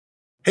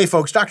Hey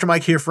folks, Dr.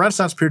 Mike here for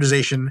Renaissance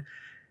Periodization.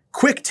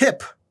 Quick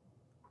tip,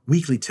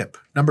 weekly tip,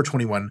 number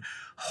 21.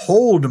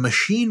 Hold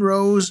machine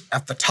rows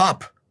at the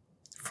top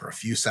for a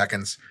few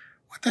seconds.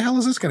 What the hell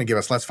is this going to give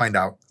us? Let's find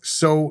out.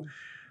 So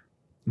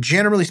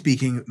generally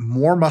speaking,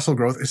 more muscle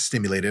growth is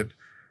stimulated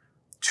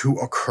to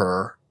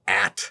occur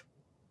at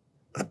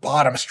the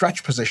bottom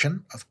stretch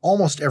position of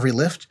almost every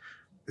lift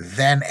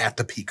than at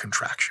the peak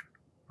contraction,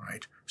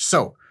 right?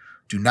 So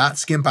do not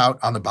skimp out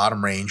on the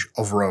bottom range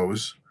of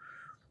rows,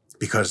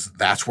 because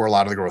that's where a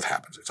lot of the growth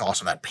happens. It's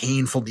awesome. That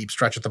painful deep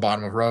stretch at the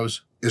bottom of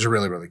rows is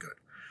really, really good.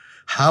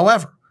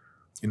 However,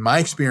 in my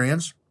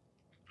experience,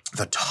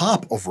 the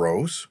top of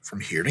rows from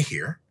here to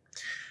here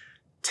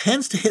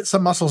tends to hit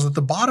some muscles that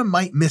the bottom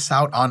might miss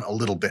out on a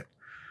little bit.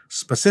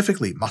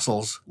 Specifically,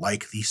 muscles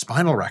like the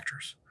spinal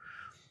erectors,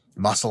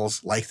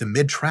 muscles like the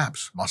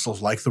mid-traps,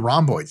 muscles like the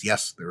rhomboids.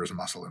 Yes, there is a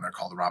muscle in there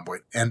called the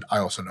rhomboid, and I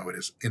also know it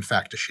is, in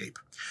fact, a shape.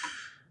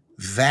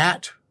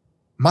 That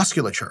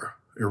musculature,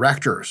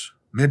 erectors,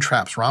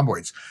 mid-traps,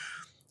 rhomboids,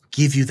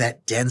 give you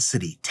that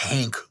density,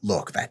 tank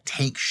look, that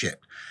tank shit,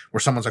 where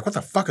someone's like, what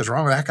the fuck is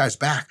wrong with that guy's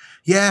back?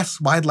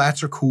 Yes, wide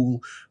lats are cool,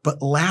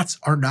 but lats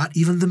are not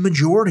even the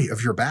majority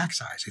of your back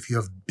size. If you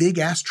have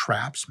big-ass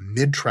traps,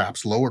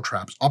 mid-traps, lower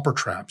traps, upper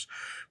traps,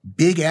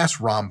 big-ass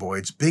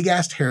rhomboids,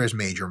 big-ass teres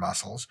major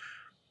muscles,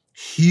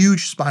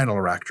 huge spinal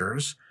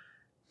erectors,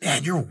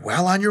 man, you're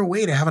well on your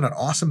way to having an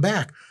awesome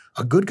back.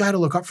 A good guy to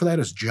look up for that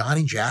is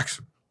Johnny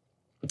Jackson.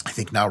 I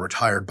think now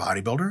retired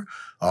bodybuilder,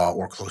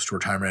 or close to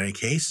retirement in any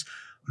case.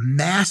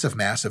 Massive,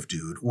 massive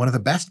dude. One of the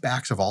best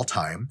backs of all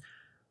time.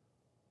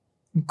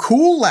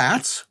 Cool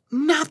lats.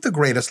 Not the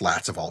greatest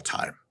lats of all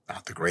time.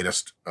 Not the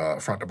greatest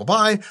front double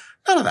bi.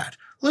 None of that.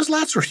 His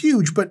lats are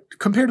huge, but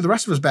compared to the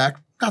rest of his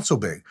back, not so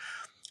big.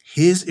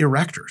 His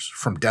erectors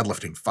from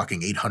deadlifting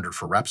fucking 800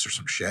 for reps or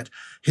some shit,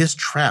 his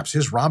traps,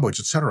 his rhomboids,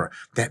 etc.,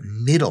 that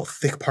middle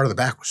thick part of the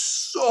back was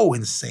so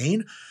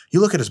insane. You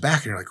look at his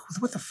back and you're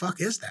like, what the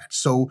fuck is that?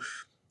 So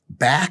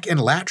back and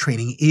lat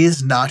training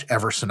is not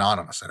ever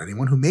synonymous. And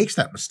anyone who makes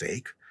that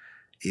mistake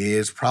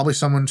is probably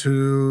someone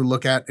to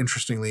look at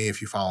interestingly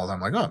if you follow them,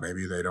 like, oh,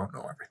 maybe they don't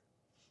know everything.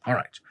 All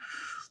right.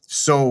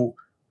 So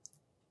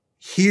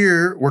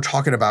here we're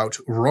talking about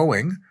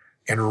rowing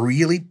and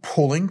really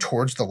pulling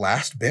towards the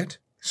last bit,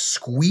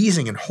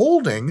 squeezing and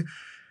holding.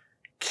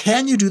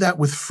 Can you do that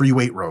with free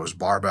weight rows,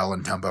 barbell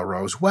and dumbbell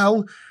rows?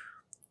 Well,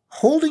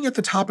 holding at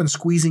the top and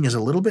squeezing is a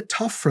little bit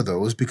tough for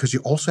those because you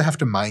also have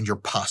to mind your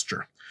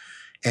posture.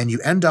 And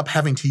you end up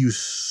having to use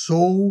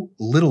so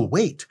little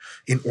weight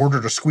in order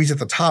to squeeze at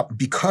the top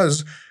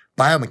because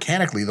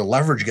biomechanically the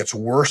leverage gets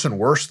worse and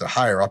worse the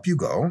higher up you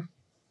go,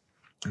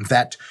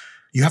 that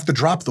you have to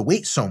drop the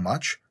weight so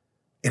much,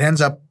 it ends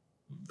up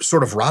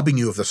sort of robbing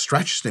you of the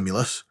stretch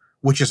stimulus,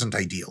 which isn't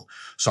ideal.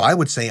 So I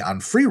would say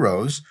on free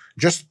rows,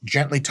 just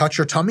gently touch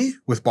your tummy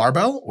with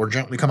barbell or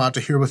gently come out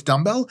to here with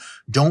dumbbell.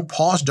 Don't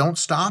pause, don't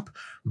stop,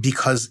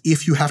 because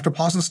if you have to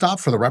pause and stop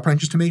for the rep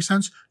ranges to make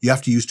sense, you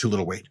have to use too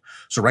little weight.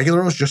 So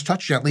regular rows, just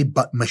touch gently,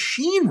 but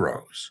machine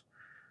rows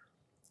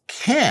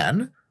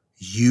can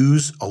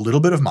use a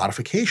little bit of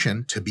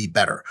modification to be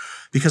better,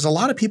 because a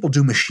lot of people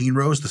do machine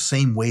rows the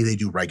same way they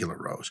do regular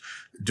rows,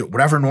 do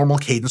whatever normal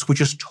cadence,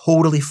 which is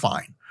totally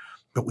fine.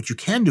 But what you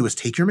can do is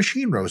take your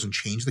machine rows and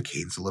change the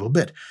cadence a little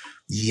bit.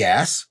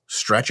 Yes,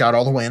 stretch out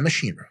all the way in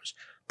machine rows,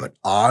 but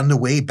on the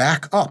way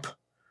back up,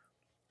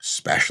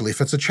 especially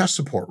if it's a chest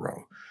support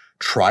row,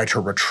 try to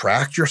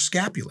retract your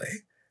scapulae,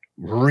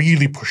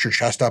 really push your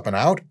chest up and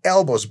out,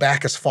 elbows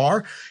back as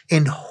far,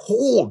 and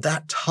hold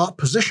that top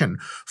position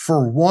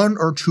for 1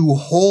 or 2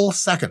 whole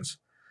seconds.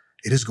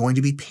 It is going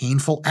to be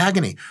painful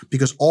agony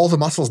because all the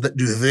muscles that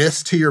do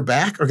this to your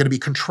back are going to be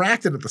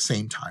contracted at the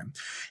same time.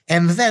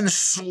 And then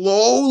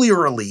slowly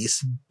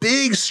release,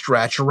 big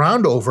stretch,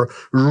 round over,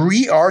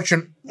 re-arch,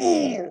 and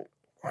 1,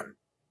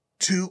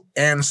 2,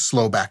 and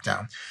slow back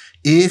down.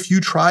 If you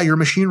try your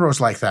machine rows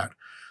like that,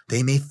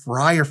 they may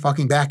fry your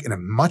fucking back in a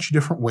much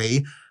different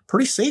way,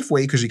 pretty safe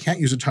way because you can't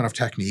use a ton of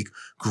technique.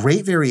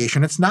 Great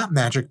variation. It's not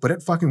magic, but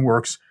it fucking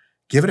works.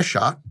 Give it a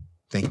shot.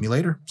 Thank me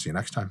later. See you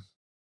next time.